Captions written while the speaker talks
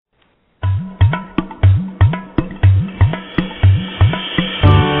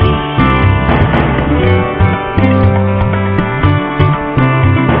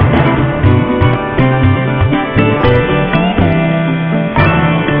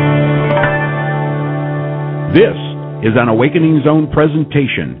This is an Awakening Zone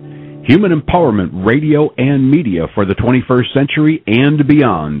presentation, Human Empowerment Radio and Media for the 21st Century and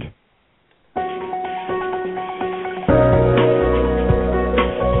Beyond.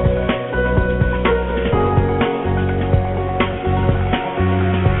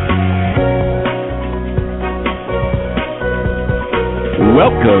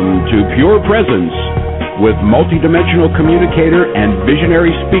 Welcome to Pure Presence with multidimensional communicator and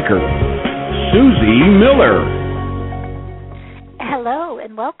visionary speaker, Susie Miller. Hello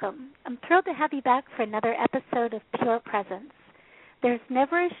and welcome. I'm thrilled to have you back for another episode of Pure Presence. There's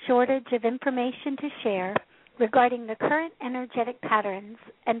never a shortage of information to share regarding the current energetic patterns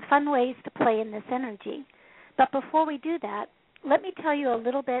and fun ways to play in this energy. But before we do that, let me tell you a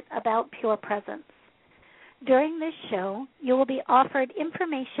little bit about Pure Presence. During this show, you will be offered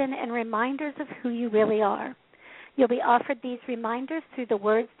information and reminders of who you really are. You'll be offered these reminders through the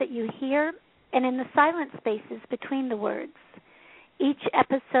words that you hear and in the silent spaces between the words. Each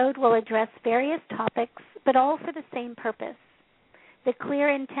episode will address various topics, but all for the same purpose. The clear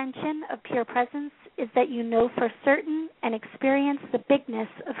intention of Pure Presence is that you know for certain and experience the bigness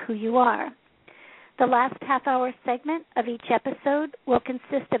of who you are. The last half-hour segment of each episode will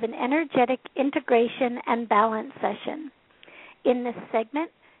consist of an energetic integration and balance session. In this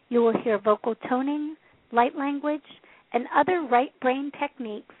segment, you will hear vocal toning, light language, and other right brain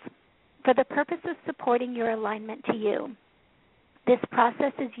techniques for the purpose of supporting your alignment to you. This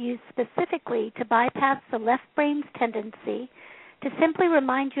process is used specifically to bypass the left brain's tendency to simply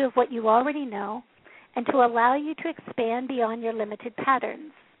remind you of what you already know and to allow you to expand beyond your limited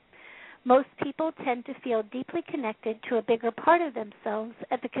patterns. Most people tend to feel deeply connected to a bigger part of themselves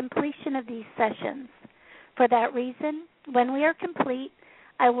at the completion of these sessions. For that reason, when we are complete,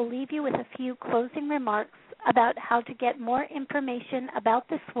 I will leave you with a few closing remarks about how to get more information about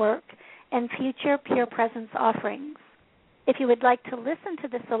this work and future Pure Presence offerings. If you would like to listen to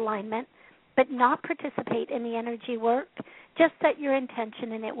this alignment but not participate in the energy work, just set your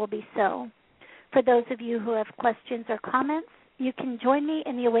intention and it will be so. For those of you who have questions or comments, you can join me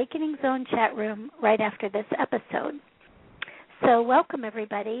in the Awakening Zone chat room right after this episode. So welcome,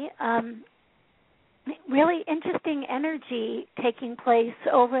 everybody. Really interesting energy taking place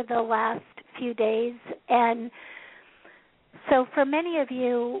over the last few days. And so for many of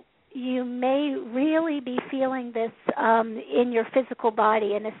you, you may really be feeling this in your physical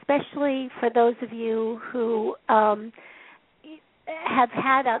body, and especially for those of you who have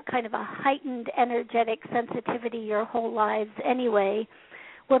had a kind of a heightened energetic sensitivity your whole lives anyway,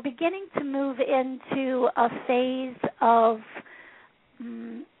 we're beginning to move into a phase of,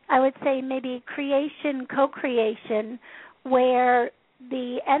 I would say maybe creation, co-creation, where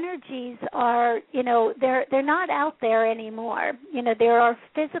the energies are, they're not out there anymore. There are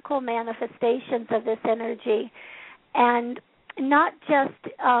physical manifestations of this energy, and not just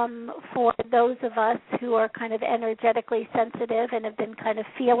for those of us who are kind of energetically sensitive and have been kind of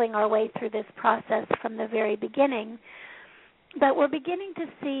feeling our way through this process from the very beginning, but we're beginning to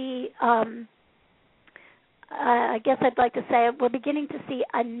see, I guess I'd like to say, we're beginning to see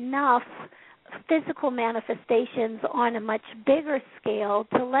enough physical manifestations on a much bigger scale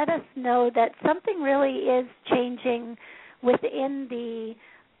to let us know that something really is changing within the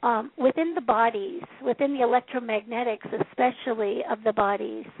bodies, within the electromagnetics especially of the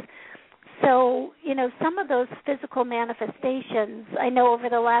bodies. So, some of those physical manifestations, I know over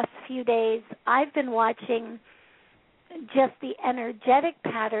the last few days I've been watching just the energetic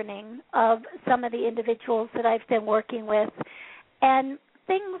patterning of some of the individuals that I've been working with, and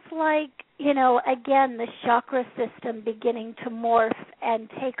things like, again, the chakra system beginning to morph and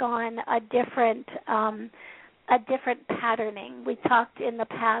take on a different patterning. We talked in the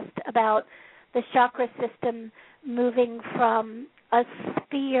past about the chakra system moving from a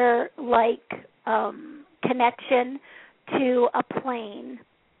sphere-like connection to a plane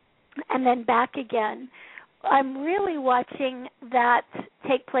and then back again. I'm really watching that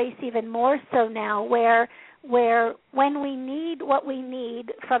take place even more so now, where when we need what we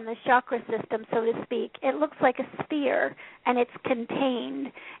need from the chakra system, so to speak, it looks like a sphere and it's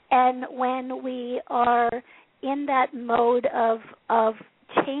contained. And when we are in that mode of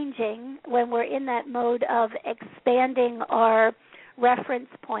changing, when we're in that mode of expanding our reference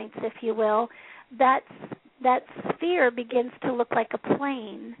points, if you will, that sphere begins to look like a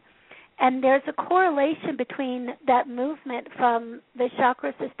plane. And there's a correlation between that movement from the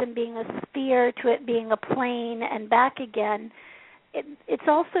chakra system being a sphere to it being a plane and back again. It's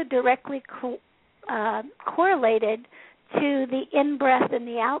also directly correlated to the in-breath and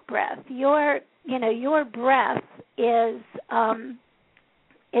the out-breath. Your breath is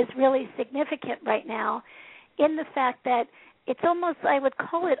really significant right now in the fact that it's almost, I would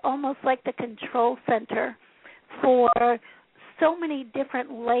call it almost like the control center for so many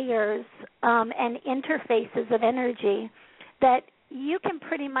different layers and interfaces of energy that you can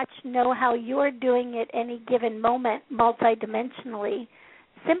pretty much know how you're doing at any given moment multidimensionally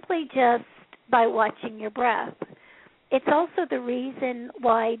simply just by watching your breath. It's also the reason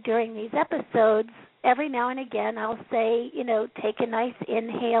why during these episodes, every now and again I'll say, take a nice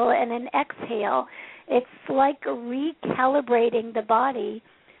inhale and an exhale. It's like recalibrating the body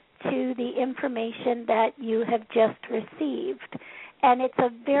to the information that you have just received. And it's a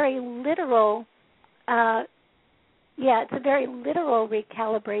very literal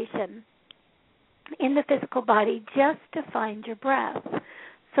recalibration in the physical body just to find your breath.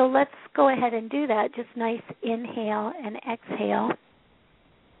 So let's go ahead and do that. Just nice inhale and exhale.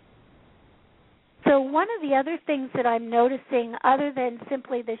 So one of the other things that I'm noticing, other than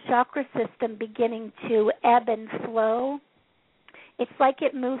simply the chakra system beginning to ebb and flow, it's like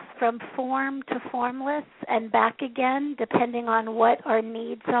it moves from form to formless and back again, depending on what our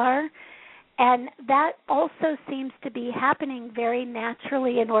needs are. And that also seems to be happening very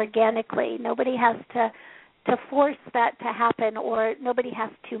naturally and organically. Nobody has to force that to happen, or nobody has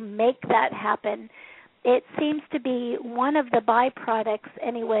to make that happen. It seems to be one of the byproducts,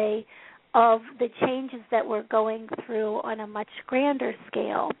 anyway, of the changes that we're going through on a much grander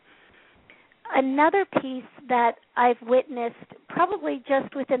scale. Another piece that I've witnessed probably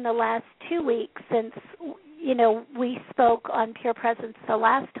just within the last 2 weeks since, we spoke on Pure Presence the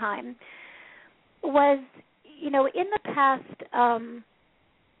last time was, in the past,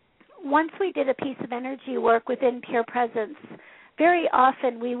 once we did a piece of energy work within Pure Presence, very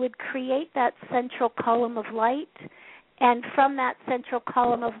often we would create that central column of light, and from that central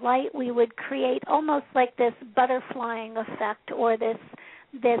column of light we would create almost like this butterflying effect, or this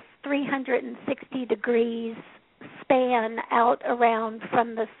 360 degrees span out around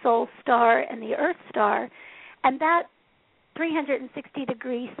from the soul star and the earth star. And that 360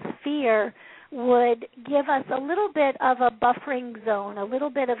 degree sphere would give us a little bit of a buffering zone, a little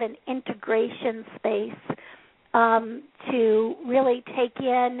bit of an integration space to really take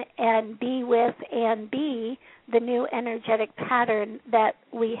in and be with and be the new energetic pattern that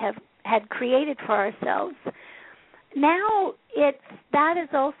we had created for ourselves. Now that is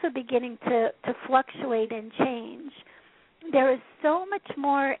also beginning to fluctuate and change. There is so much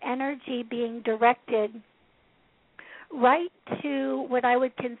more energy being directed right to what I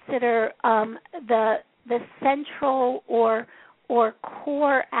would consider the central or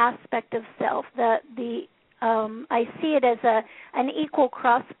core aspect of self. I see it as an equal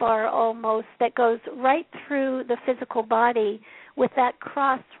crossbar almost that goes right through the physical body, with that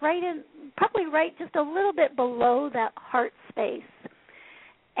cross probably right just a little bit below that heart space.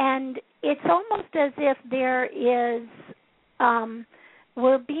 And it's almost as if there is,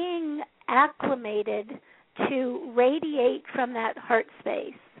 we're being acclimated to radiate from that heart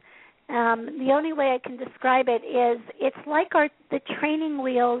space. The only way I can describe it is it's like the training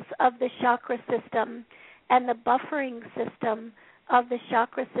wheels of the chakra system and the buffering system of the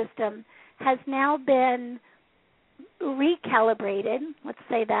chakra system has now been recalibrated,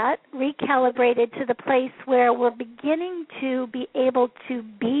 recalibrated to the place where we're beginning to be able to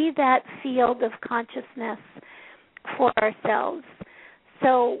be that field of consciousness for ourselves.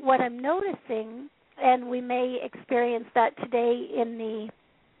 So what I'm noticing, and we may experience that today in the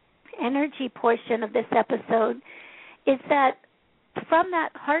energy portion of this episode, is that from that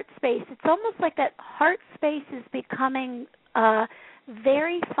heart space, it's almost like that heart space is becoming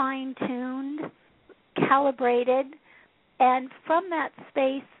very fine-tuned, calibrated, and from that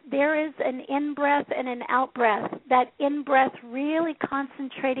space there is an in-breath and an out-breath. That in-breath really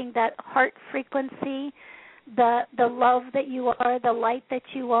concentrating that heart frequency, the love that you are, the light that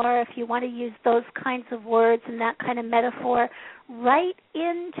you are, if you want to use those kinds of words and that kind of metaphor, right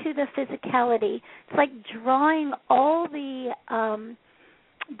into the physicality. It's like drawing all the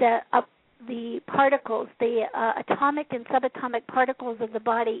particles, the atomic and subatomic particles of the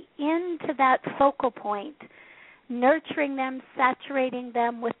body into that focal point, nurturing them, saturating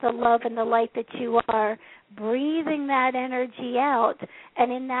them with the love and the light that you are, breathing that energy out,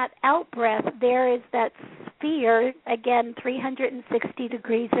 and in that out-breath there is that sphere, again, 360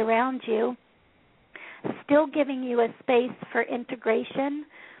 degrees around you, still giving you a space for integration,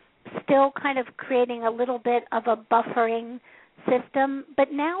 still kind of creating a little bit of a buffering system,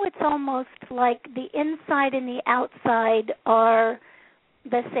 but now it's almost like the inside and the outside are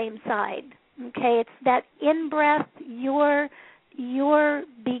the same side. Okay, it's that in-breath, you're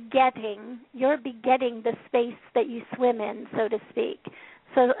begetting the space that you swim in, so to speak.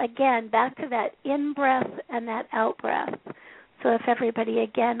 So again, back to that in-breath and that out-breath. So if everybody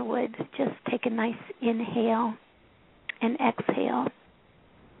again would just take a nice inhale and exhale.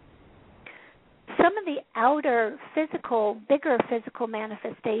 Some of the outer physical, bigger physical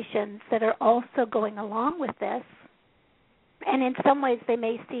manifestations that are also going along with this, and in some ways they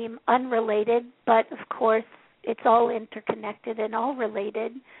may seem unrelated, but of course it's all interconnected and all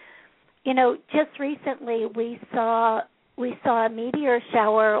related. You know, just recently we saw a meteor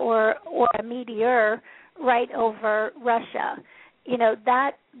shower or a meteor right over Russia. You know,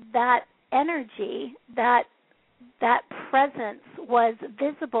 that energy, that presence was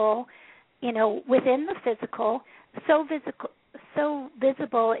visible, you know, within the physical, so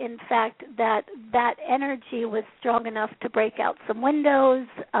visible, in fact, that energy was strong enough to break out some windows.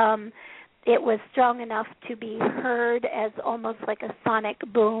 It was strong enough to be heard as almost like a sonic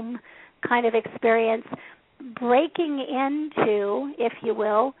boom kind of experience, breaking into, if you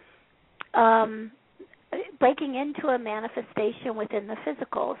will, breaking into a manifestation within the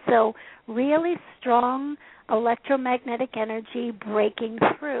physical. So really strong electromagnetic energy breaking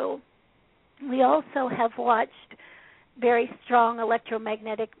through. We also have watched very strong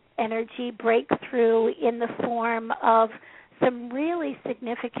electromagnetic energy break through in the form of some really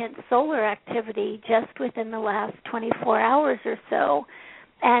significant solar activity just within the last 24 hours or so,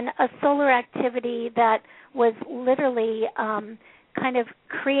 and a solar activity that was literally kind of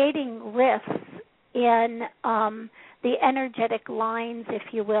creating rifts in the energetic lines, if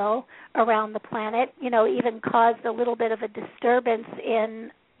you will, around the planet, you know, even caused a little bit of a disturbance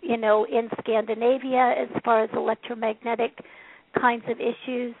in Scandinavia as far as electromagnetic kinds of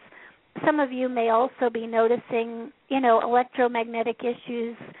issues. Some of you may also be noticing, you know, electromagnetic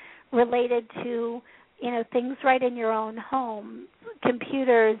issues related to, you know, things right in your own home,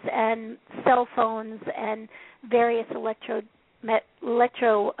 computers and cell phones and various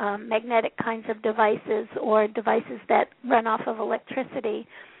electromagnetic kinds of devices or devices that run off of electricity.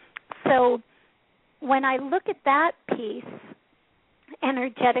 So when I look at that piece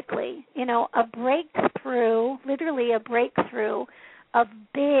energetically, you know, a breakthrough, literally a breakthrough of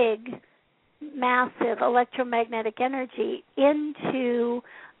big, massive electromagnetic energy into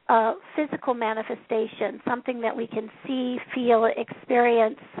a physical manifestation, something that we can see, feel,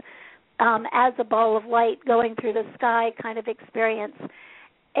 experience as a ball of light going through the sky kind of experience.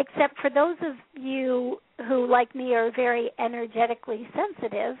 Except for those of you who, like me, are very energetically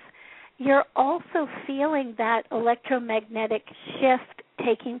sensitive, you're also feeling that electromagnetic shift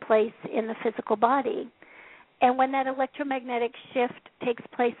taking place in the physical body. And when that electromagnetic shift takes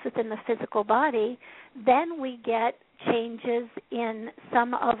place within the physical body, then we get changes in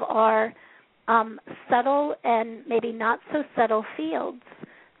some of our subtle and maybe not so subtle fields.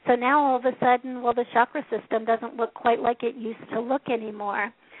 So now all of a sudden, well, the chakra system doesn't look quite like it used to look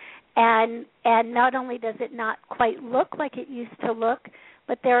anymore. And not only does it not quite look like it used to look,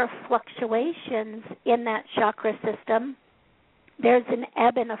 but there are fluctuations in that chakra system. There's an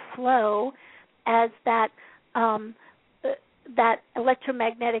ebb and a flow as that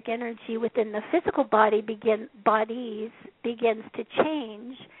electromagnetic energy within the physical body begins to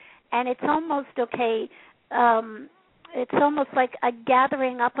change, and it's almost it's almost like a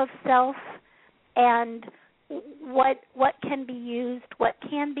gathering up of self and what can be used, what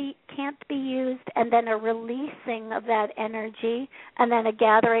can't be used, and then a releasing of that energy, and then a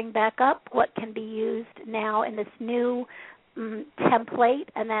gathering back up what can be used now in this new template,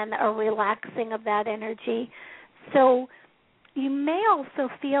 and then a relaxing of that energy. So you may also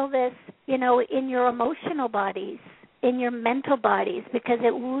feel this, you know, in your emotional bodies, in your mental bodies, because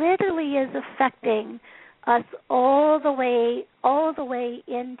it literally is affecting us all the way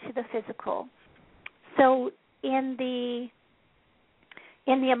into the physical. So in the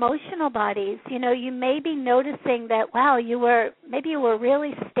emotional bodies, you know, you may be noticing that, wow, you were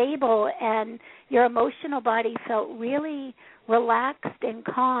really stable and your emotional body felt really relaxed and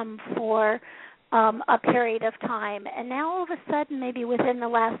calm for a period of time. And now all of a sudden, maybe within the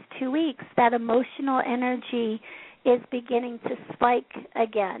last 2 weeks, that emotional energy is beginning to spike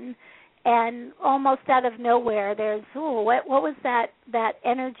again. And almost out of nowhere, there's, what was that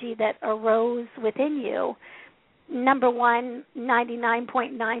energy that arose within you? Number one,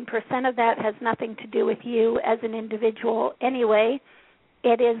 99.9% of that has nothing to do with you as an individual anyway.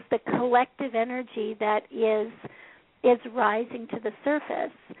 It is the collective energy that is rising to the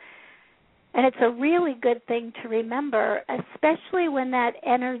surface. And it's a really good thing to remember, especially when that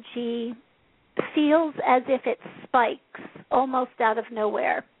energy feels as if it spikes almost out of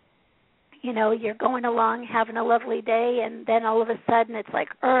nowhere. You know, you're going along having a lovely day, and then all of a sudden it's like,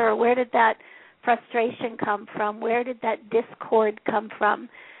 where did that frustration come from? Where did that discord come from?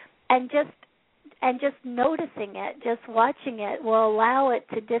 And just noticing it, just watching it, will allow it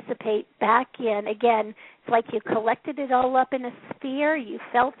to dissipate back in. Again, it's like you collected it all up in a sphere. You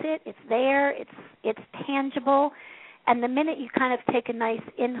felt it. It's there. It's tangible. And the minute you kind of take a nice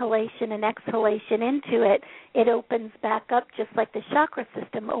inhalation and exhalation into it, it opens back up, just like the chakra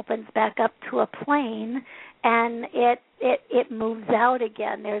system opens back up to a plane, and it moves out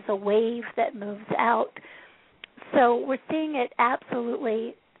again. There's a wave that moves out. So we're seeing it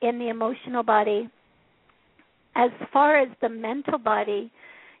absolutely in the emotional body. As far as the mental body,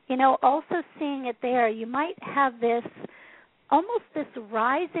 also seeing it there, you might have this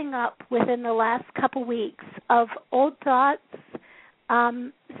rising up within the last couple weeks of old thoughts,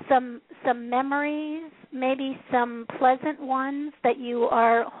 some memories, maybe some pleasant ones that you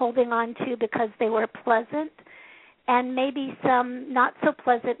are holding on to because they were pleasant, and maybe some not so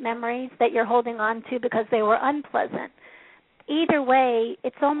pleasant memories that you're holding on to because they were unpleasant. Either way,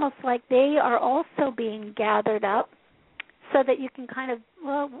 it's almost like they are also being gathered up so that you can kind of,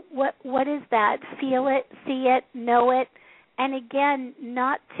 what is that? Feel it, see it, know it, and again,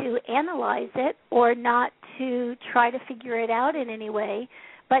 not to analyze it or not to try to figure it out in any way,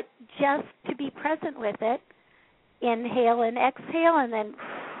 but just to be present with it. Inhale and exhale, and then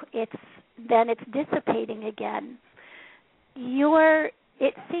it's dissipating again.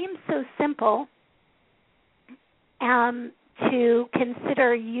 It seems so simple to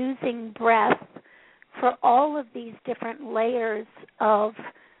consider using breath for all of these different layers of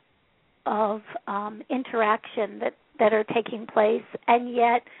interaction that are taking place, and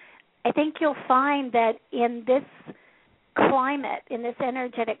yet I think you'll find that in this climate, in this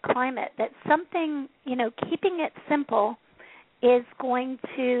energetic climate, that something, keeping it simple is going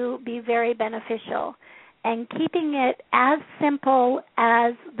to be very beneficial, and keeping it as simple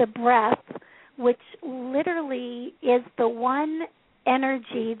as the breath, which literally is the one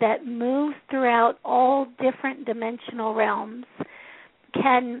energy that moves throughout all different dimensional realms,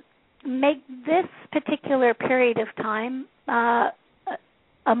 can make this particular period of time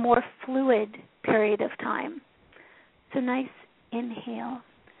a more fluid period of time. So nice inhale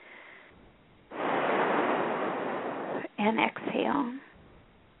and exhale.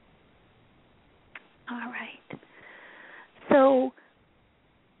 All right. So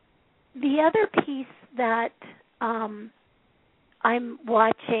the other piece that I'm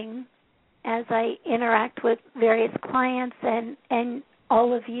watching as I interact with various clients and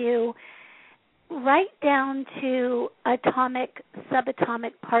all of you, right down to atomic,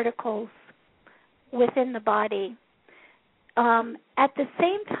 subatomic particles within the body. At the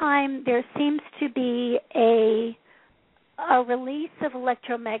same time, there seems to be a release of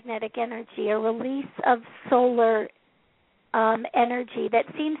electromagnetic energy, a release of solar energy that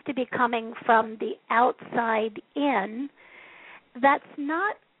seems to be coming from the outside in. That's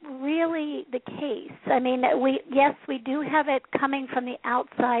not really the case. I mean, we do have it coming from the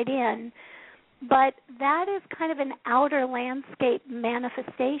outside in, but that is kind of an outer landscape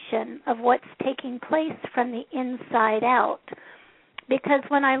manifestation of what's taking place from the inside out. Because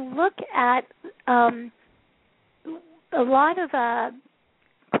when I look at a lot of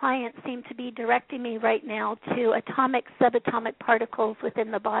clients seem to be directing me right now to atomic, subatomic particles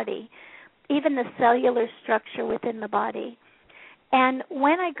within the body, even the cellular structure within the body. And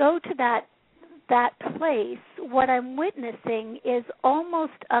when I go to that place, what I'm witnessing is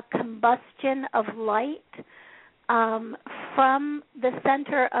almost a combustion of light from the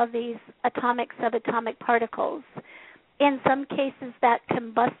center of these atomic, subatomic particles. In some cases, that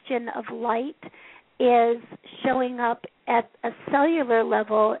combustion of light is showing up at a cellular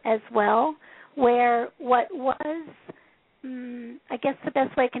level as well, where what was, I guess the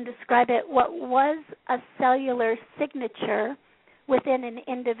best way I can describe it, what was a cellular signature within an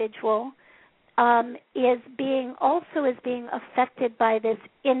individual is being affected by this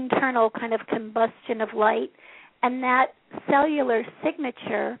internal kind of combustion of light, and that cellular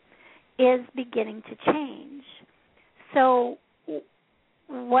signature is beginning to change. So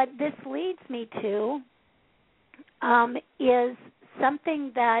what this leads me to is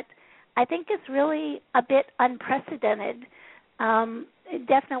something that I think is really a bit unprecedented.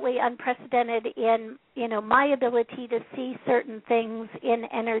 Definitely unprecedented in, my ability to see certain things in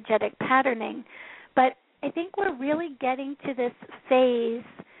energetic patterning. But I think we're really getting to this phase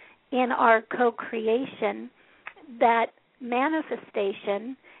in our co-creation that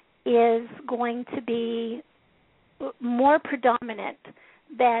manifestation is going to be more predominant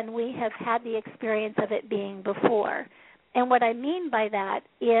than we have had the experience of it being before. And what I mean by that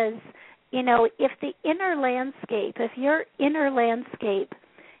is, if the inner landscape, if your inner landscape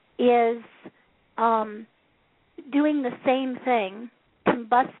is doing the same thing,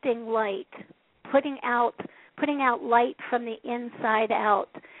 combusting light, putting out light from the inside out,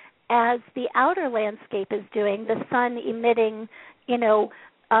 as the outer landscape is doing, the sun emitting,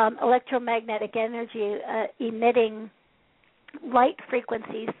 electromagnetic energy, emitting light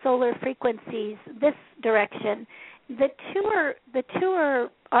frequencies, solar frequencies, this direction. The two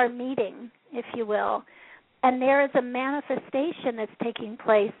are meeting, if you will, and there is a manifestation that's taking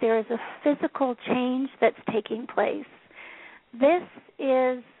place. There is a physical change that's taking place. This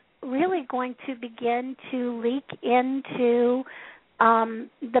is really going to begin to leak into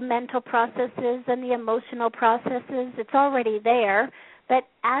the mental processes and the emotional processes. It's already there, but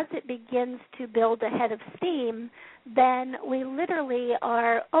as it begins to build a head of steam, then we literally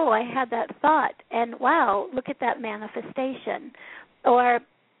are, I had that thought, and wow, look at that manifestation. Or,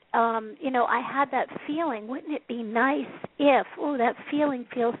 I had that feeling. Wouldn't it be nice if, that feeling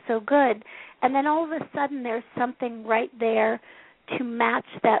feels so good. And then all of a sudden there's something right there to match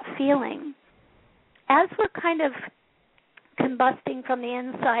that feeling. As we're kind of combusting from the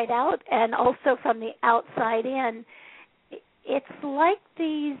inside out and also from the outside in, it's like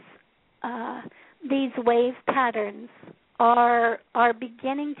these wave patterns are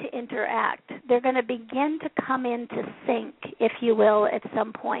beginning to interact. They're going to begin to come into sync, if you will, at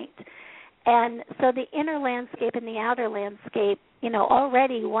some point. And so the inner landscape and the outer landscape,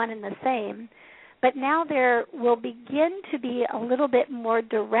 already one and the same, but now there will begin to be a little bit more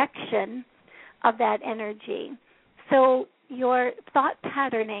direction of that energy. So your thought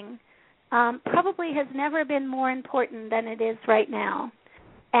patterning probably has never been more important than it is right now.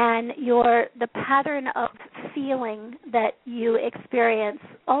 And the pattern of feeling that you experience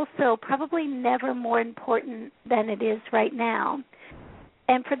also probably never more important than it is right now.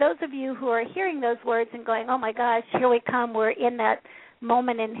 And for those of you who are hearing those words and going, oh my gosh, here we come, we're in that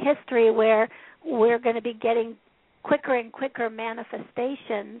moment in history where we're going to be getting quicker and quicker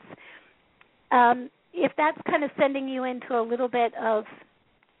manifestations, if that's kind of sending you into a little bit of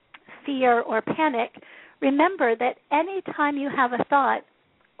fear or panic, remember that any time you have a thought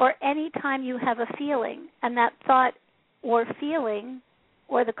or any time you have a feeling, and that thought or feeling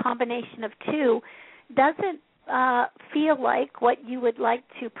or the combination of two doesn't feel like what you would like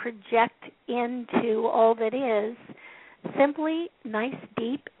to project into all that is, simply nice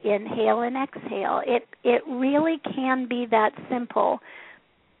deep inhale and exhale. It really can be that simple.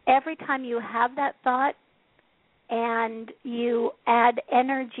 Every time you have that thought and you add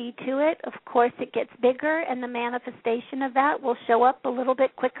energy to it, of course it gets bigger, and the manifestation of that will show up a little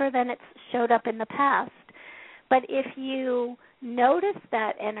bit quicker than it's showed up in the past. But if you notice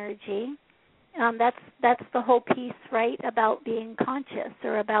that energy, that's the whole piece, right, about being conscious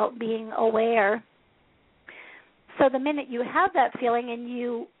or about being aware. So the minute you have that feeling and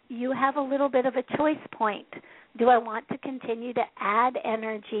you have a little bit of a choice point, do I want to continue to add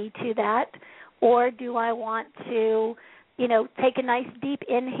energy to that, or do I want to, take a nice deep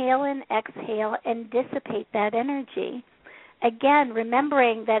inhale and exhale and dissipate that energy? Again,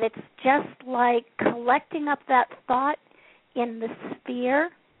 remembering that it's just like collecting up that thought in the sphere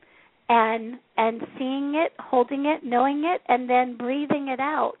and seeing it, holding it, knowing it, and then breathing it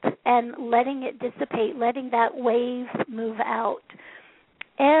out and letting it dissipate, letting that wave move out.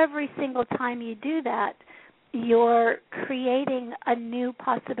 Every single time you do that, you're creating a new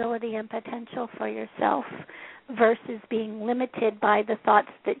possibility and potential for yourself versus being limited by the thoughts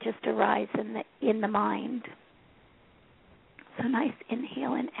that just arise in the mind. So nice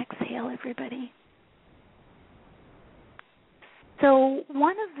inhale and exhale, everybody. So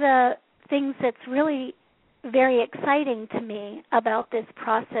one of the things that's really very exciting to me about this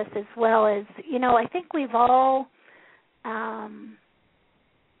process as well is, I think we've all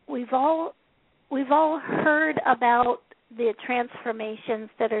heard about the transformations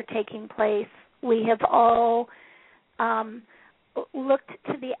that are taking place. We have all looked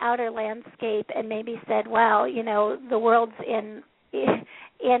to the outer landscape and maybe said, wow, the world's in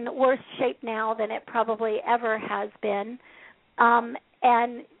worse shape now than it probably ever has been. And,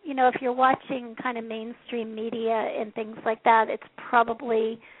 if you're watching kind of mainstream media and things like that, it's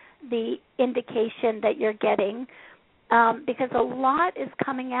probably the indication that you're getting. Because a lot is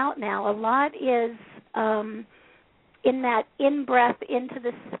coming out now. A lot is in that in-breath into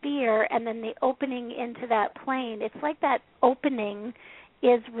the sphere and then the opening into that plane. It's like that opening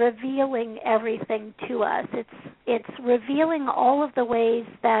is revealing everything to us. It's revealing all of the ways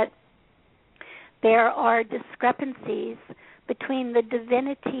that there are discrepancies between the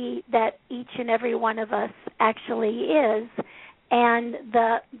divinity that each and every one of us actually is and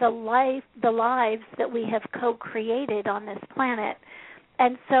the lives that we have co-created on this planet.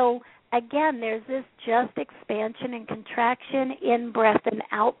 And so again, there's this just expansion and contraction, in breath and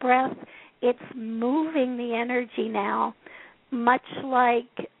out breath. It's moving the energy now, much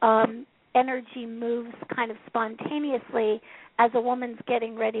like energy moves kind of spontaneously as a woman's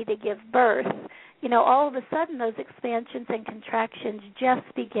getting ready to give birth. You know, all of a sudden those expansions and contractions just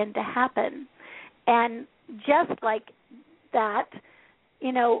begin to happen. And just like that,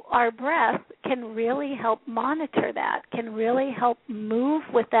 you know, our breath can really help monitor that, can really help move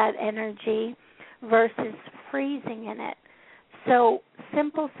with that energy versus freezing in it. So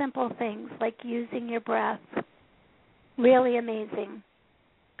simple things like using your breath, really amazing.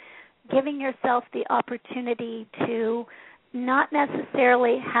 Giving yourself the opportunity to not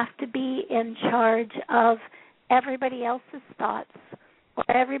necessarily have to be in charge of everybody else's thoughts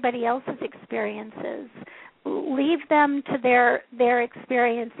or everybody else's experiences. Leave them to their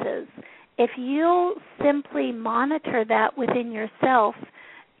experiences. If you simply monitor that within yourself,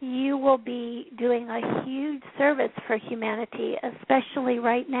 you will be doing a huge service for humanity, especially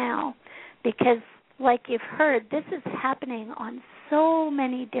right now, because like you've heard, this is happening on so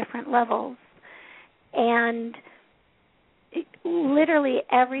many different levels, and literally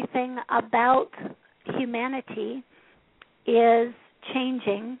everything about humanity is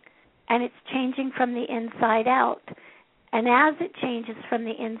changing, and it's changing from the inside out. And as it changes from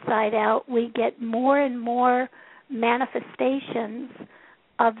the inside out, we get more and more manifestations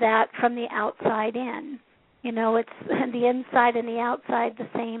of that from the outside in. You know, it's the inside and the outside the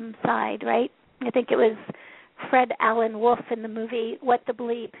same side, right? I think it was Fred Allen Wolf in the movie What the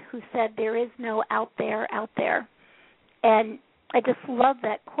Bleep who said, "There is no out there." And I just love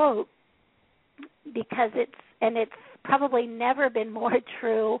that quote because it's probably never been more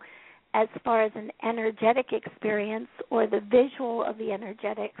true as far as an energetic experience or the visual of the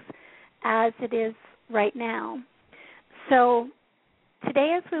energetics as it is right now. So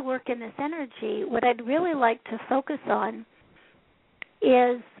today, as we work in this energy, what I'd really like to focus on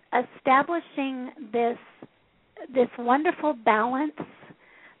is establishing this wonderful balance,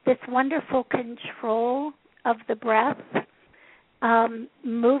 this wonderful control of the breath,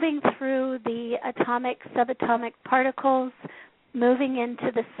 moving through the atomic, subatomic particles, moving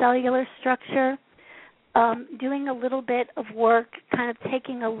into the cellular structure, doing a little bit of work, kind of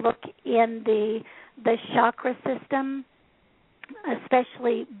taking a look in the chakra system,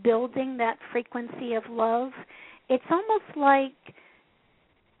 especially building that frequency of love. It's almost like,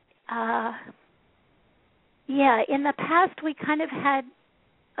 in the past we kind of had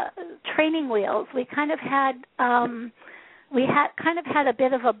training wheels. We kind of had a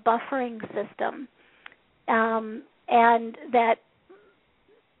bit of a buffering system, and that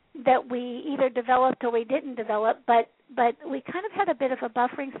we either developed or we didn't develop, but we kind of had a bit of a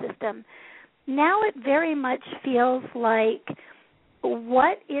buffering system. Now it very much feels like,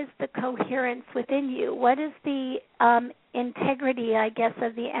 what is the coherence within you? What is the integrity, I guess,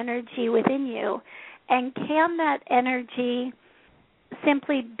 of the energy within you? And can that energy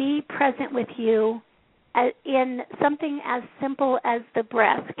simply be present with you in something as simple as the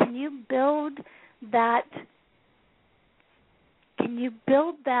breath? Can you build that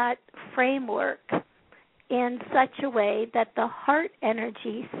framework in such a way that the heart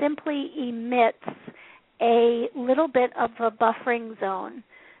energy simply emits a little bit of a buffering zone,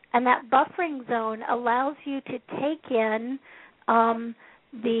 and that buffering zone allows you to take in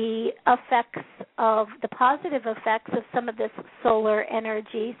the effects of the positive effects of some of this solar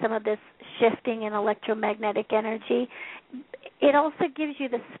energy, some of this shifting in electromagnetic energy. It also gives you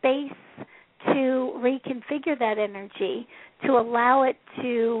the space to reconfigure that energy, to allow it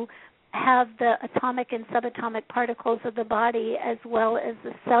to have the atomic and subatomic particles of the body as well as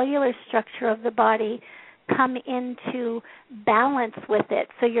the cellular structure of the body come into balance with it,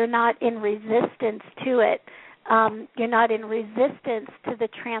 so you're not in resistance to it. You're not in resistance to the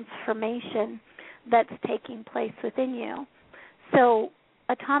transformation that's taking place within you. So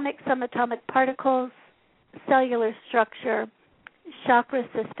atomic, subatomic particles, cellular structure, chakra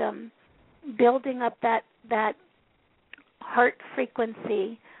system, building up that heart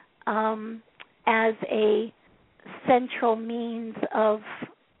frequency as a central means of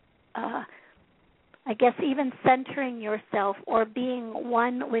I guess even centering yourself or being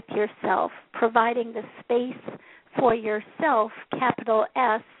one with yourself, providing the space for yourself, capital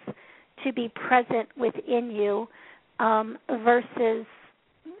S, to be present within you versus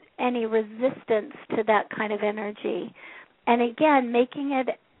any resistance to that kind of energy. And again, making it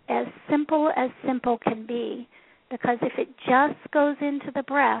as simple can be, because if it just goes into the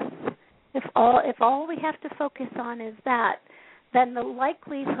breath, if all we have to focus on is that, then the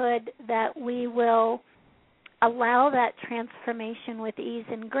likelihood that we will allow that transformation with ease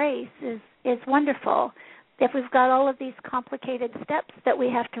and grace is wonderful. If we've got all of these complicated steps that we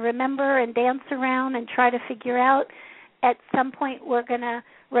have to remember and dance around and try to figure out, at some point we're going to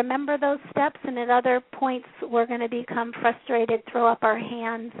remember those steps, and at other points we're going to become frustrated, throw up our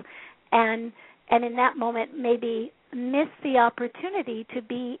hands, and in that moment maybe miss the opportunity to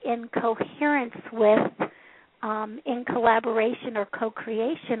be in coherence with, in collaboration or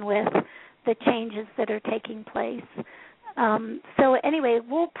co-creation with the changes that are taking place. So anyway,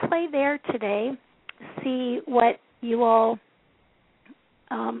 we'll play there today, see what you all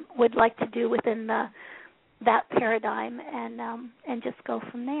would like to do within that paradigm, and just go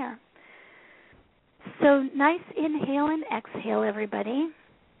from there. So nice inhale and exhale, everybody.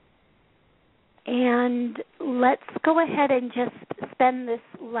 And let's go ahead and just spend this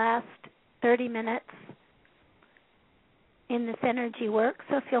last 30 minutes in this energy work.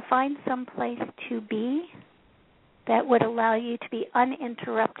 So if you'll find some place to be that would allow you to be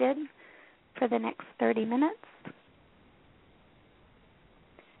uninterrupted for the next 30 minutes.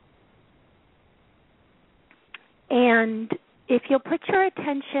 And if you'll put your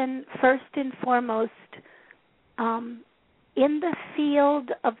attention first and foremost in the field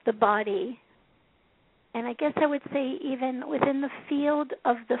of the body, and I guess I would say even within the field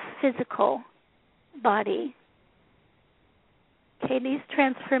of the physical body. Okay, these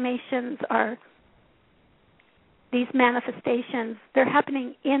transformations these manifestations, they're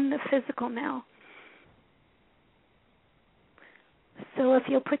happening in the physical now. So if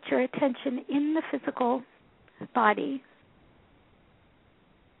you'll put your attention in the physical body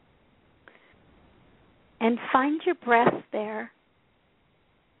and find your breath there,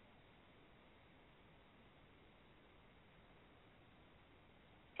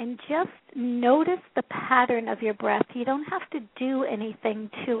 and just notice the pattern of your breath. You don't have to do anything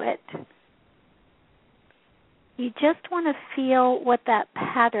to it. You just want to feel what that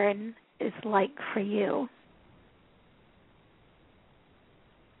pattern is like for you.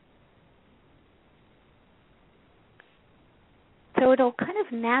 So it'll kind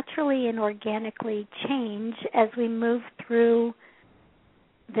of naturally and organically change as we move through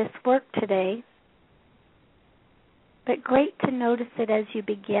this work today. But great to notice it as you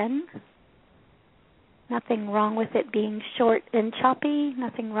begin. Nothing wrong with it being short and choppy.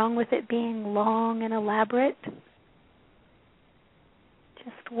 Nothing wrong with it being long and elaborate.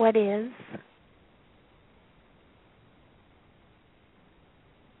 Just what is.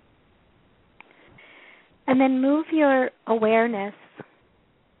 And then move your awareness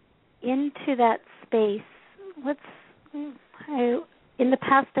into that space. In the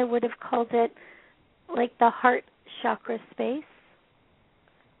past I would have called it like the heart chakra space.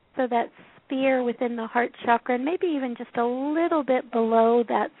 So that sphere within the heart chakra, and maybe even just a little bit below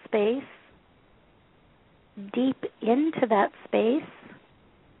that space, deep into that space.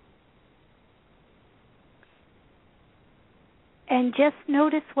 And just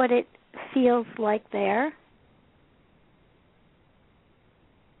notice what it feels like there.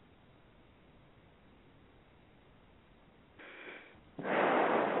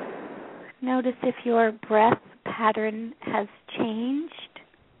 Notice if your breath pattern has changed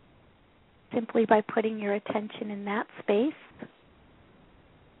simply by putting your attention in that space.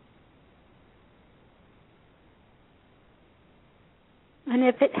 And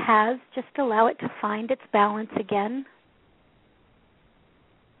if it has, just allow it to find its balance again.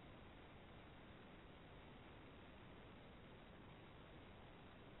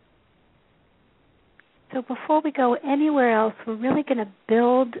 So before we go anywhere else, we're really going to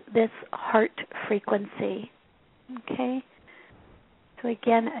build this heart frequency. Okay? So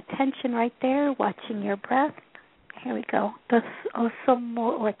again, attention right there, watching your breath. Here we go. Okay,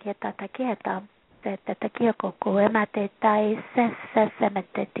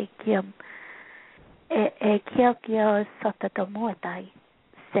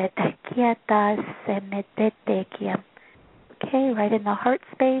 right in the heart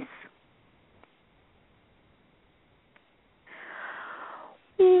space.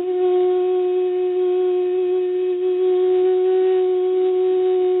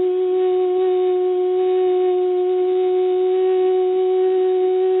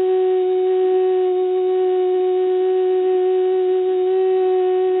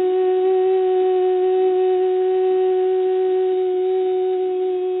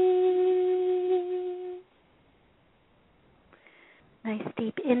 Nice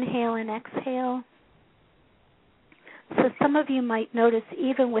deep inhale and exhale. So some of you might notice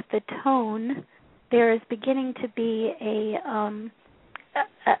even with the tone, there is beginning to be a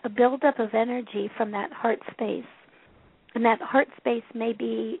buildup of energy from that heart space. And that heart space may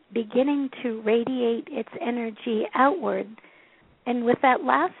be beginning to radiate its energy outward. And with that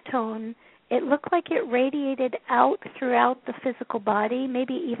last tone, it looked like it radiated out throughout the physical body,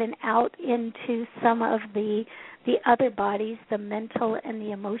 maybe even out into some of the other bodies, the mental and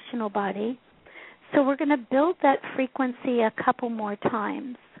the emotional body. So we're going to build that frequency a couple more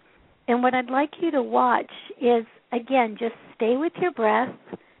times. And what I'd like you to watch is, again, just stay with your breath,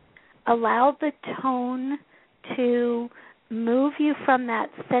 allow the tone to move you from that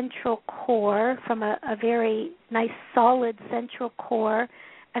central core, from a very nice solid central core,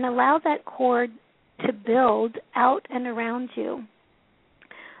 and allow that core to build out and around you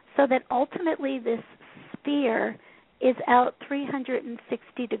so that ultimately this sphere is out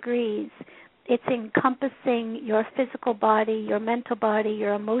 360 degrees. It's encompassing your physical body, your mental body,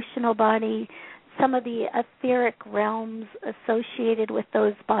 your emotional body, some of the etheric realms associated with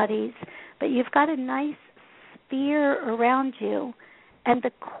those bodies. But you've got a nice sphere around you, and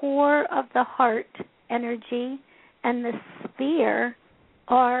the core of the heart energy and the sphere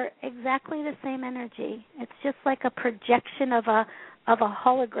are exactly the same energy. It's just like a projection of a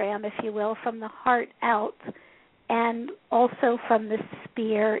hologram, if you will, from the heart out and also from the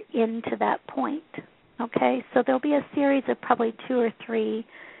sphere into that point. Okay, so there'll be a series of probably 2 or 3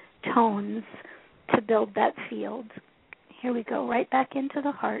 tones to build that field. Here we go, right back into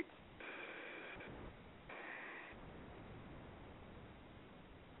the heart.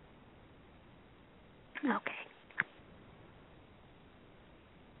 Okay.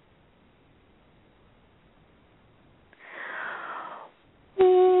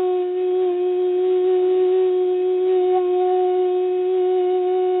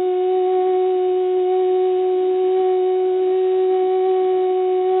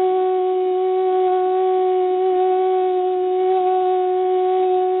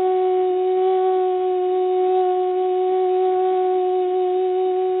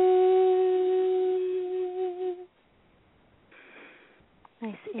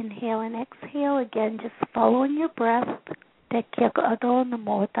 Nice inhale and exhale. Again, just following your breath.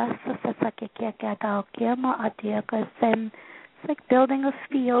 It's like building a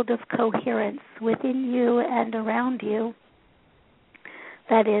field of coherence within you and around you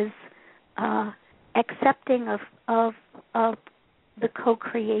that is accepting of the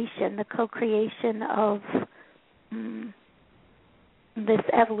co-creation of this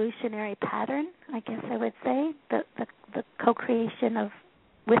evolutionary pattern, I guess I would say, the co-creation of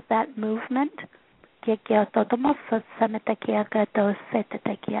with that movement.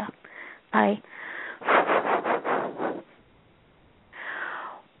 I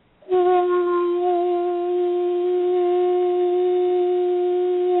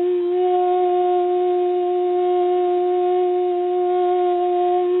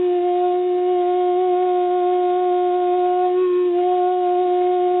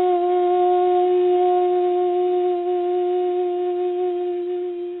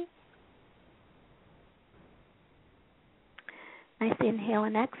nice inhale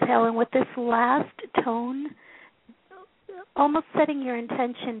and exhale. And with this last tone, almost setting your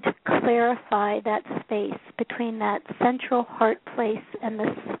intention to clarify that space between that central heart place and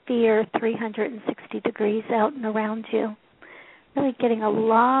the sphere 360 degrees out and around you. Really getting a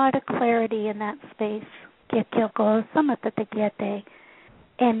lot of clarity in that space. Okay,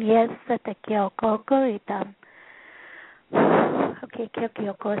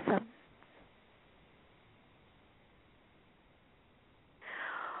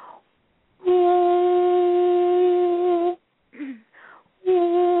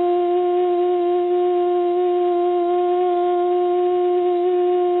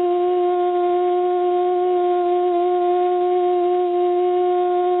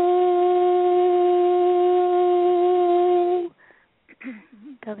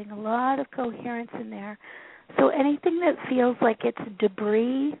 building a lot of coherence in there. So anything that feels like it's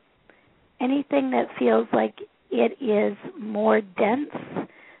debris, anything that feels like it is more dense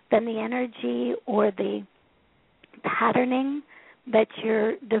than the energy or the patterning that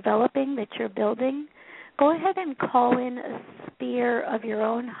you're developing, that you're building, go ahead and call in a sphere of your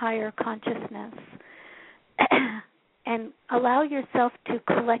own higher consciousness and allow yourself to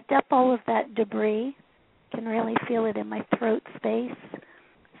collect up all of that debris. I can really feel it in my throat space.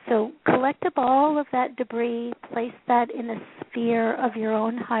 So collect up all of that debris, place that in a sphere of your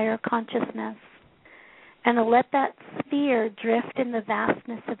own higher consciousness, and let that sphere drift in the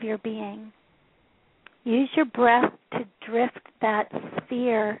vastness of your being. Use your breath to drift that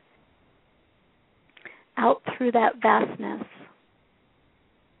sphere out through that vastness,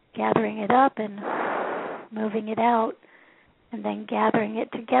 gathering it up and moving it out, and then gathering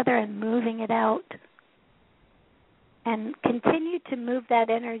it together and moving it out. And continue to move that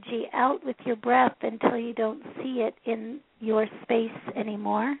energy out with your breath until you don't see it in your space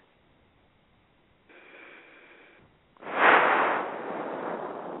anymore.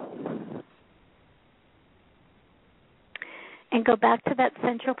 And go back to that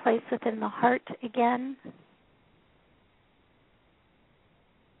central place within the heart again.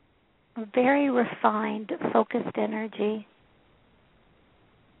 A very refined, focused energy.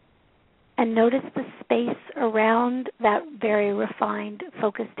 And notice the space around that very refined,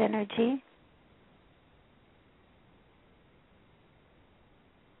 focused energy.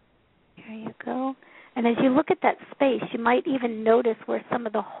 There you go. And as you look at that space, you might even notice where some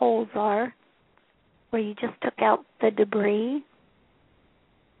of the holes are, where you just took out the debris.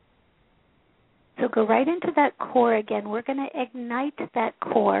 So go right into that core again. We're going to ignite that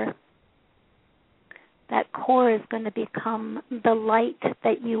core. That core is going to become the light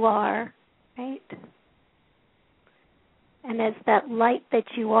that you are, right? And as that light that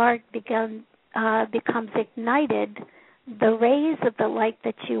you are becomes ignited, the rays of the light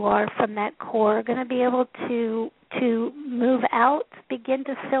that you are from that core are going to be able to move out, begin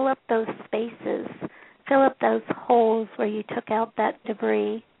to fill up those spaces, fill up those holes where you took out that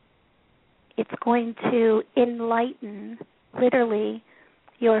debris. It's going to enlighten, literally,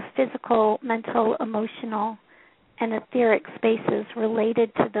 your physical, mental, emotional, and etheric spaces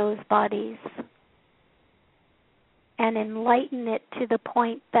related to those bodies. And enlighten it to the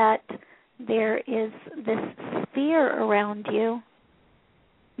point that there is this sphere around you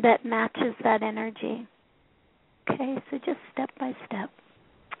that matches that energy. Okay, so just step by step.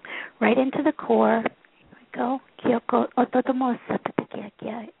 Right into the core. Here we go.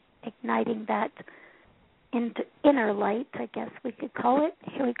 Igniting that inner light, I guess we could call it.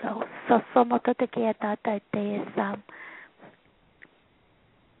 Here we go.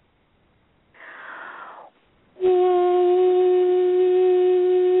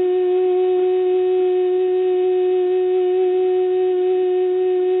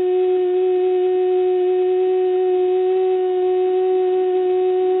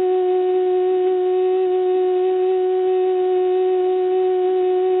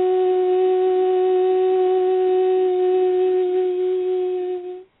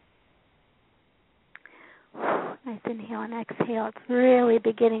 Nice inhale and exhale. It's really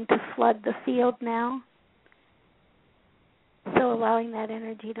beginning to flood the field now. So allowing that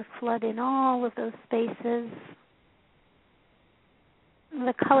energy to flood in all of those spaces. And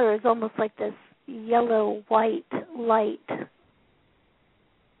the color is almost like this yellow-white light.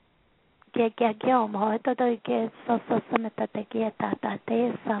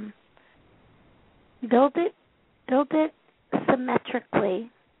 Build it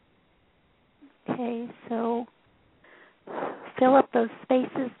symmetrically. Okay, so fill up those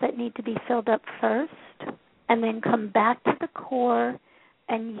spaces that need to be filled up first, and then come back to the core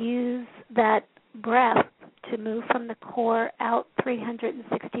and use that breath to move from the core out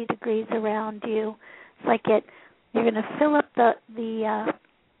 360 degrees around you. It's like you're going to fill up the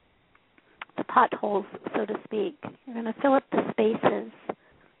potholes, so to speak. You're going to fill up the spaces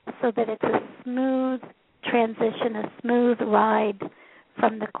so that it's a smooth transition, a smooth ride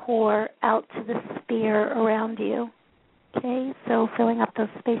from the core out to the sphere around you. Okay, so filling up those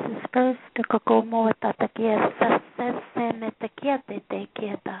spaces first.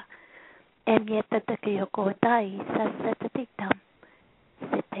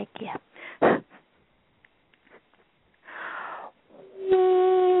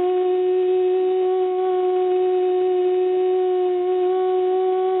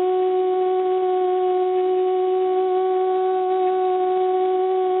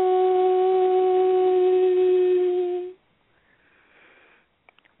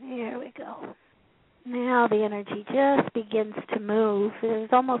 There we go. Now the energy just begins to move. There's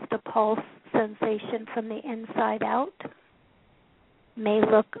almost a pulse sensation from the inside out. May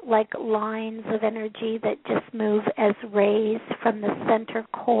look like lines of energy that just move as rays from the center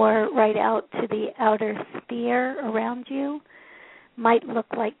core right out to the outer sphere around you. Might look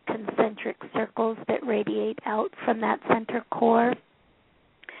like concentric circles that radiate out from that center core.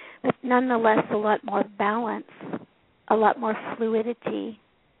 But nonetheless, a lot more balance, a lot more fluidity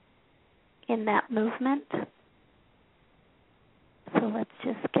in that movement. So let's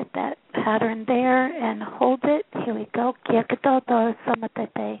just get that pattern there and hold it. Here we go.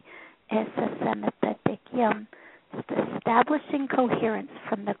 Just establishing coherence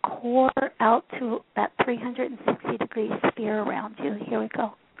from the core out to that 360 degree sphere around you. Here we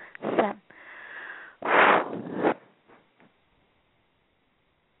go. Sen.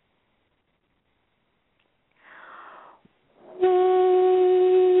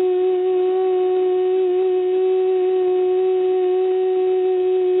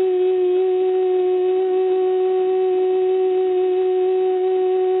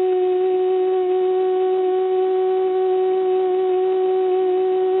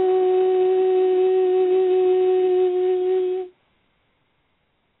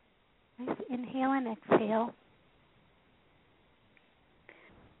 exhale.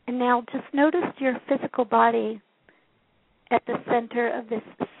 And now just notice your physical body at the center of this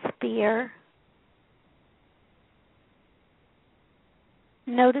sphere.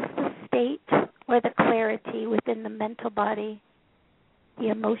 Notice the state or the clarity within the mental body, the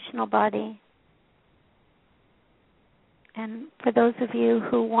emotional body. And for those of you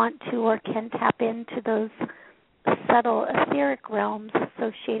who want to or can tap into those subtle etheric realms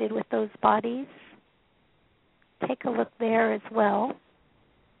associated with those bodies, take a look there as well.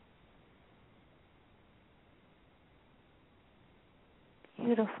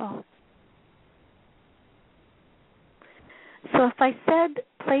 Beautiful. So if I said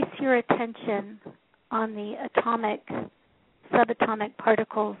place your attention on the atomic, subatomic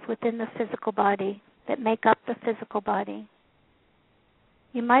particles within the physical body that make up the physical body,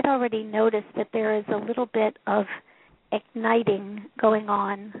 you might already notice that there is a little bit of igniting going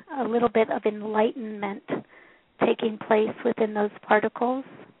on, a little bit of enlightenment taking place within those particles.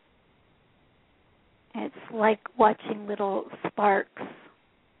 It's like watching little sparks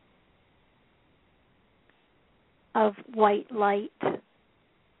of white light.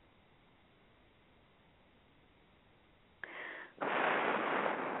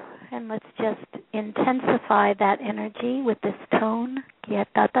 And let's just intensify that energy with this tone.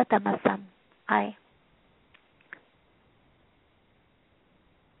 I.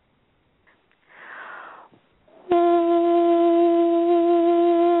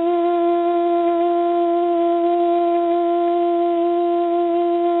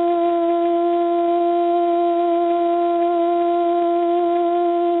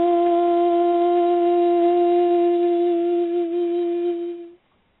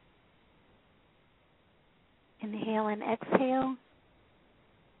 Inhale and exhale.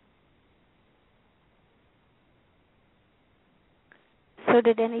 So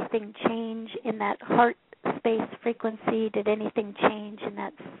did anything change in that heart space frequency? Did anything change in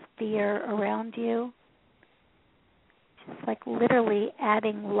that sphere around you? Just like literally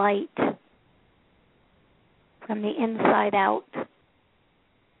adding light from the inside out.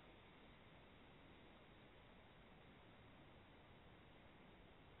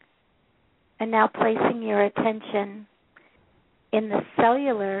 And now placing your attention in the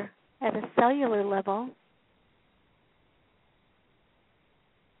cellular, at a cellular level.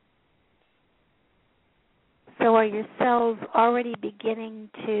 So are your cells already beginning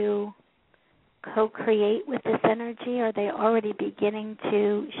to co-create with this energy? Are they already beginning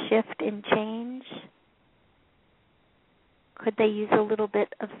to shift and change? Could they use a little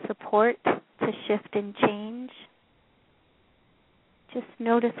bit of support to shift and change? Just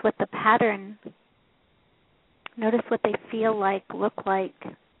notice what the pattern, notice what they feel like, look like,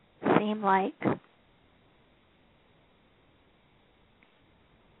 seem like.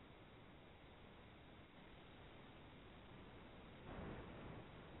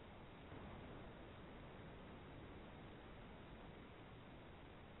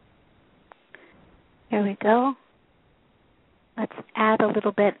 Here we go. Let's add a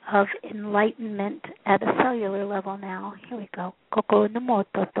little bit of enlightenment at a cellular level now. Here we go. Koko no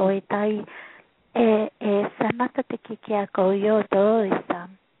moto toitai e samata te kikia ko yo toisa.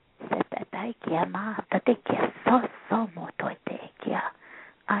 Sepetai kia ma tate kia so moto te kia.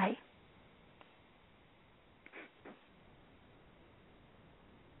 Ai.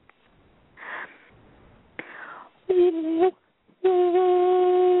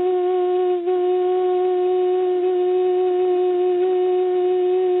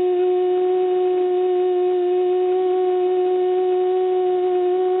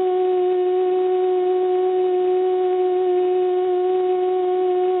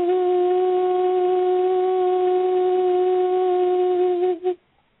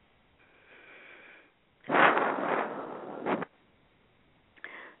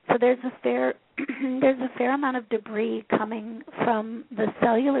 So there's a fair amount of debris coming from the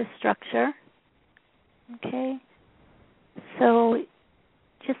cellular structure. Okay? So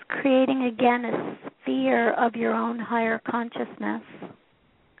just creating again a sphere of your own higher consciousness.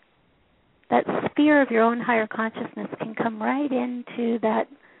 That sphere of your own higher consciousness can come right into that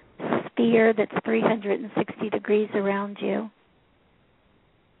sphere that's 360 degrees around you.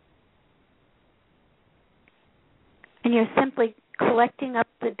 And you're simply collecting up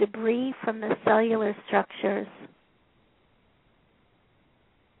the debris from the cellular structures.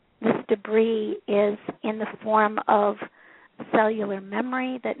 This debris is in the form of cellular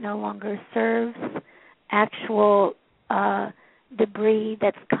memory that no longer serves, actual debris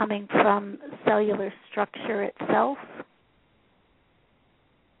that's coming from cellular structure itself,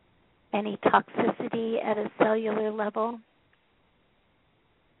 any toxicity at a cellular level,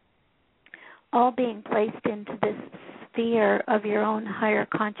 all being placed into this sphere of your own higher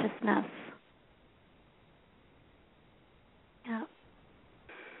consciousness. Yeah.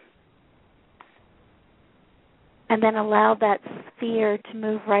 And then allow that sphere to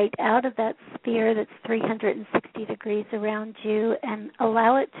move right out of that sphere that's 360 degrees around you, and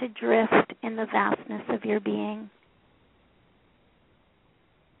allow it to drift in the vastness of your being.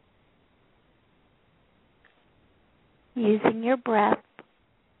 Using your breath,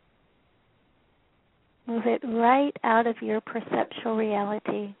 move it right out of your perceptual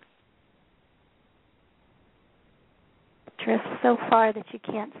reality. Drift so far that you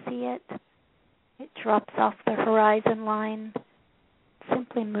can't see it. It drops off the horizon line,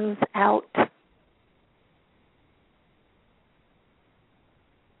 simply moves out.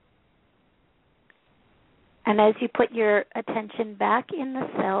 And as you put your attention back in the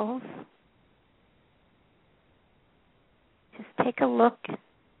cells, just take a look.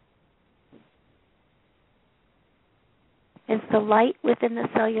 Is the light within the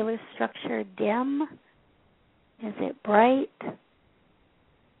cellular structure dim? Is it bright?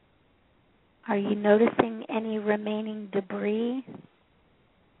 Are you noticing any remaining debris?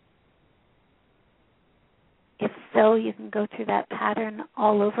 If so, you can go through that pattern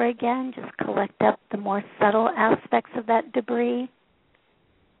all over again. Just collect up the more subtle aspects of that debris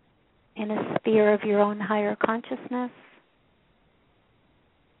in a sphere of your own higher consciousness.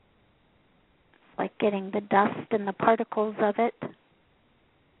 It's like getting the dust and the particles of it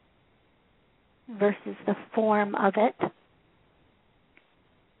versus the form of it.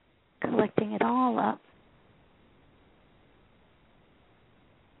 Collecting it all up.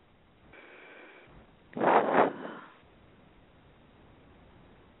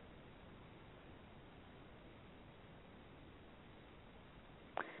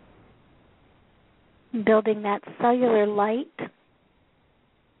 Building that cellular light.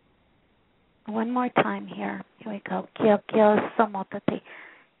 One more time here. Here we go. Kyo kyo somotate.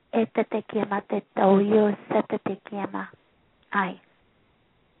 Etete kiema te tauyo setete kiema. Ai.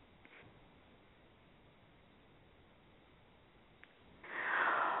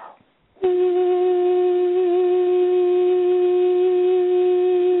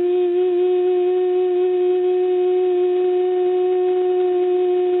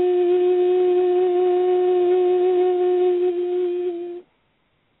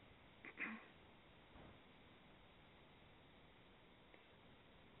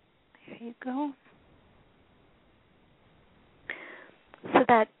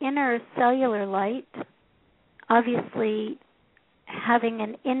 That inner cellular light, obviously having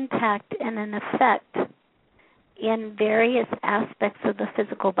an impact and an effect in various aspects of the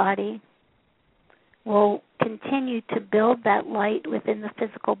physical body, will continue to build that light within the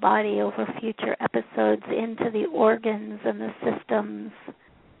physical body over future episodes into the organs and the systems,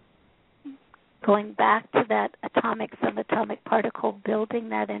 going back to that atomic, subatomic particle, building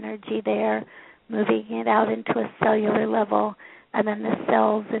that energy there, moving it out into a cellular level, and then the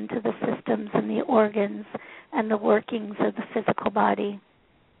cells into the systems and the organs and the workings of the physical body.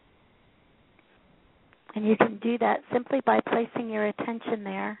 And you can do that simply by placing your attention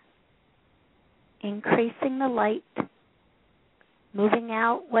there, increasing the light, moving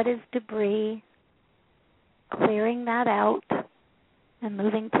out what is debris, clearing that out, and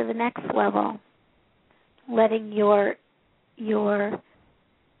moving to the next level, letting your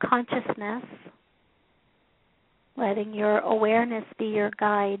consciousness, letting your awareness be your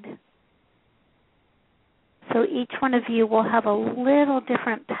guide. So each one of you will have a little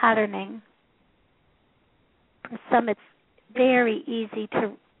different patterning. For some, it's very easy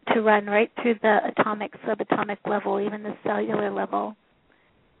to run right through the atomic, subatomic level, even the cellular level.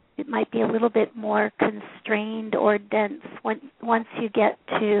 It might be a little bit more constrained or dense once you get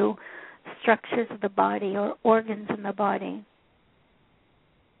to structures of the body or organs in the body.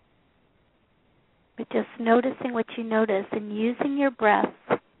 But just noticing what you notice and using your breath,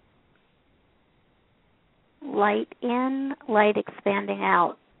 light in, light expanding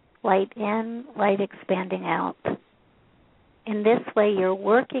out, light in, light expanding out. In this way, you're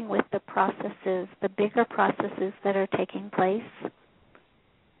working with the processes, the bigger processes that are taking place.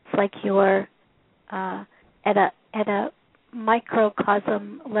 It's like you're at a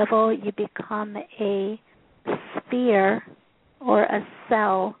microcosm level, you become a sphere or a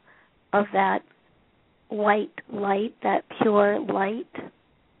cell of that white light, that pure light.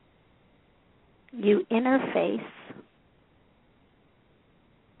 You interface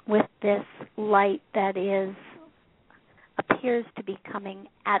with this light that appears to be coming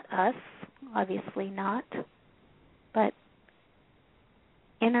at us, obviously not, but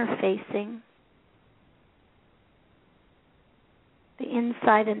interfacing. the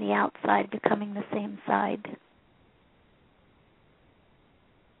inside and the outside becoming the same side.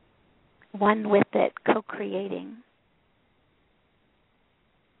 One with it, co-creating,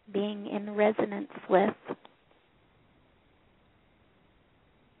 being in resonance with.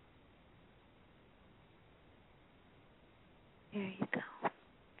 There you go.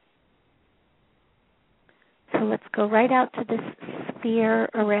 So let's go right out to this sphere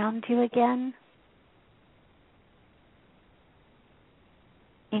around you again.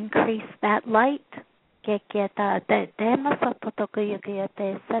 Increase that light. Kekieta te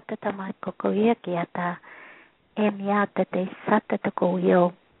masopotokuyekiete satatamakokuyekieta emiate te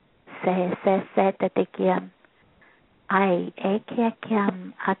satatakuyo se tetekiam ai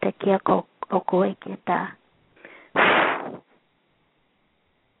ekiakiam atekiako okuekieta.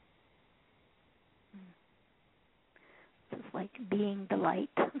 This is like being the light.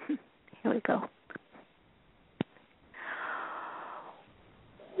 Here we go.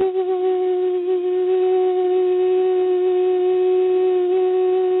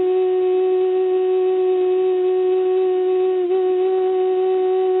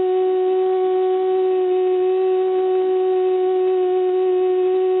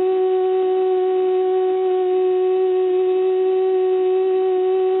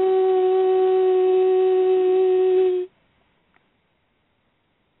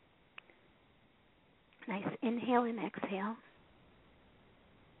 Nice inhale and exhale.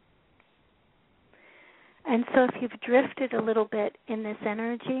 And so if you've drifted a little bit in this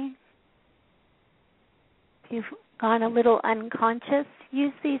energy, if you've gone a little unconscious,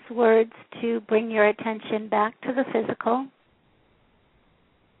 use these words to bring your attention back to the physical.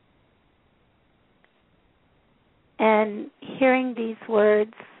 And hearing these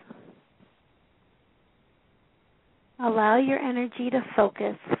words, allow your energy to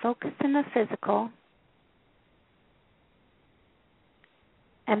focus. Focus in the physical.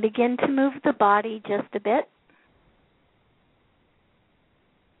 And begin to move the body just a bit.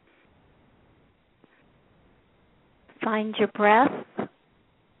 Find your breath.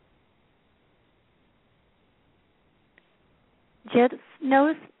 Just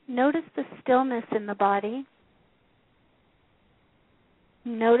notice the stillness in the body.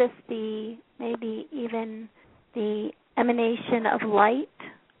 Notice maybe even the emanation of light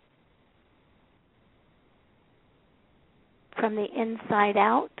from the inside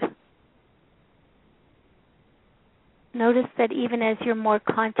out. Notice that even as you're more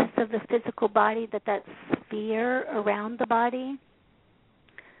conscious of the physical body, that sphere around the body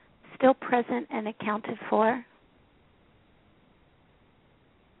still present and accounted for.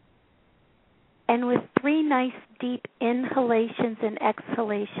 And with 3 nice deep inhalations and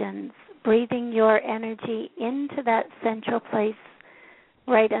exhalations, breathing your energy into that central place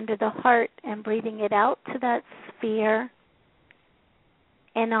right under the heart and breathing it out to that sphere.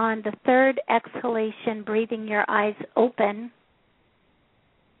 And on the 3rd exhalation, breathing your eyes open.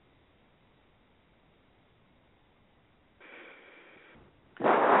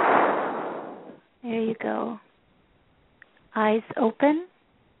 There you go. Eyes open.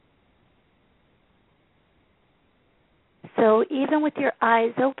 So even with your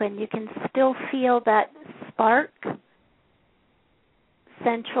eyes open, you can still feel that spark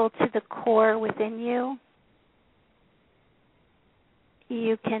central to the core within you.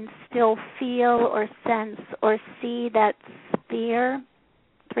 You can still feel or sense or see that sphere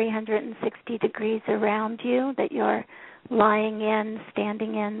 360 degrees around you that you're lying in,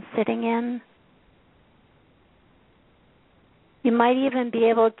 standing in, sitting in. You might even be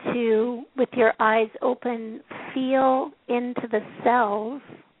able to, with your eyes open, feel into the cells,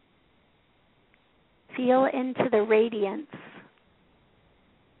 feel into the radiance.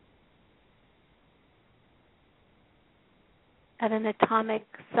 At an atomic,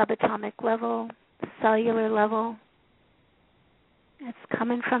 subatomic level, cellular level. It's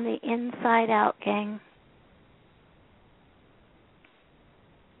coming from the inside out, gang.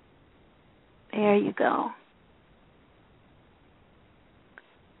 There you go.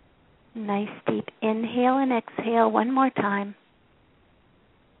 Nice deep inhale and exhale one more time.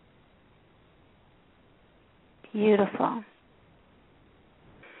 Beautiful.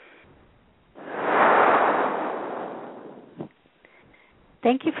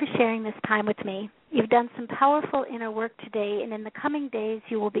 Thank you for sharing this time with me. You've done some powerful inner work today, and in the coming days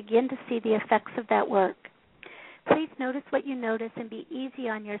you will begin to see the effects of that work. Please notice what you notice and be easy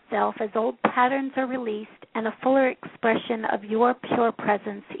on yourself as old patterns are released and a fuller expression of your pure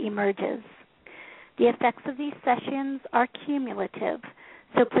presence emerges. The effects of these sessions are cumulative,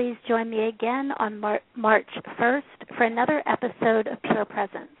 so please join me again on March 1st for another episode of Pure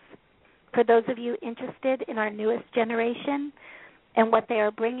Presence. For those of you interested in our newest generation, and what they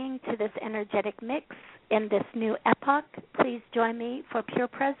are bringing to this energetic mix in this new epoch, please join me for Pure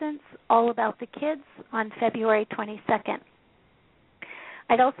Presence, All About the Kids, on February 22nd.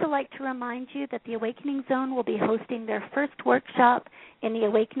 I'd also like to remind you that the Awakening Zone will be hosting their first workshop in the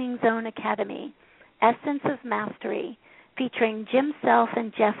Awakening Zone Academy, Essence of Mastery, featuring Jim Self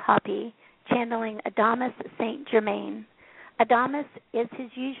and Jeff Hoppe, channeling Adamus St. Germain. Adamus is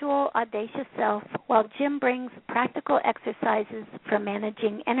his usual audacious self, while Jim brings practical exercises for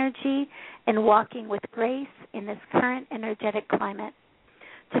managing energy and walking with grace in this current energetic climate.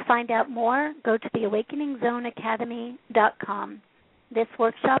 To find out more, go to theawakeningzoneacademy.com. This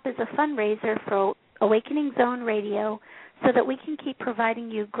workshop is a fundraiser for Awakening Zone Radio so that we can keep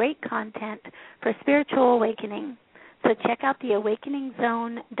providing you great content for spiritual awakening. So check out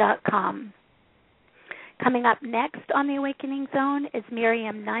theawakeningzone.com. Coming up next on The Awakening Zone is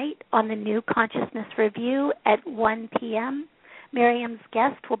Miriam Knight on the New Consciousness Review at 1 p.m. Miriam's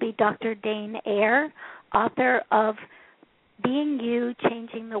guest will be Dr. Dane Eyre, author of Being You,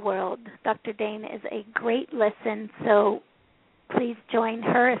 Changing the World. Dr. Dane is a great listen, so please join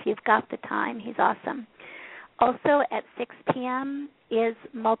her if you've got the time. He's awesome. Also at 6 p.m. is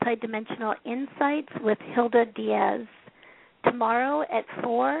Multidimensional Insights with Hilda Diaz. Tomorrow at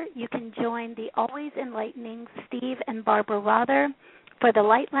 4, you can join the always enlightening Steve and Barbara Rother for the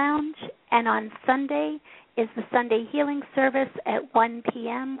Light Lounge. And on Sunday is the Sunday Healing Service at 1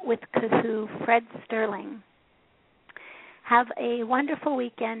 p.m. with Kuhu Fred Sterling. Have a wonderful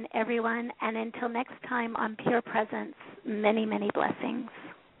weekend, everyone. And until next time on Pure Presence, many, many blessings.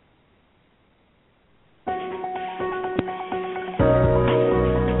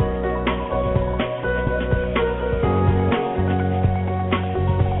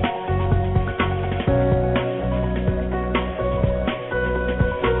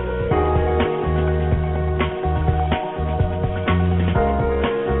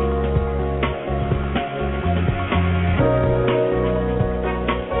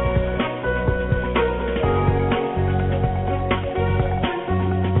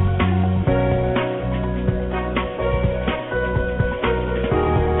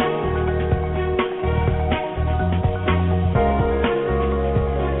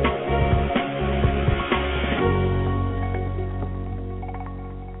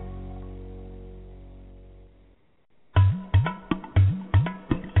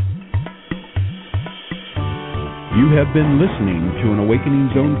 You have been listening to an Awakening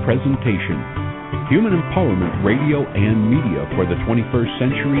Zone presentation, Human Empowerment Radio and Media for the 21st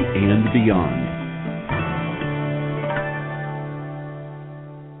Century and Beyond.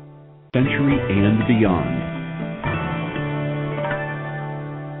 Century and Beyond.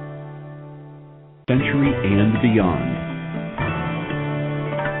 Century and Beyond.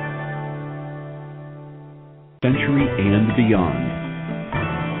 Century and Beyond.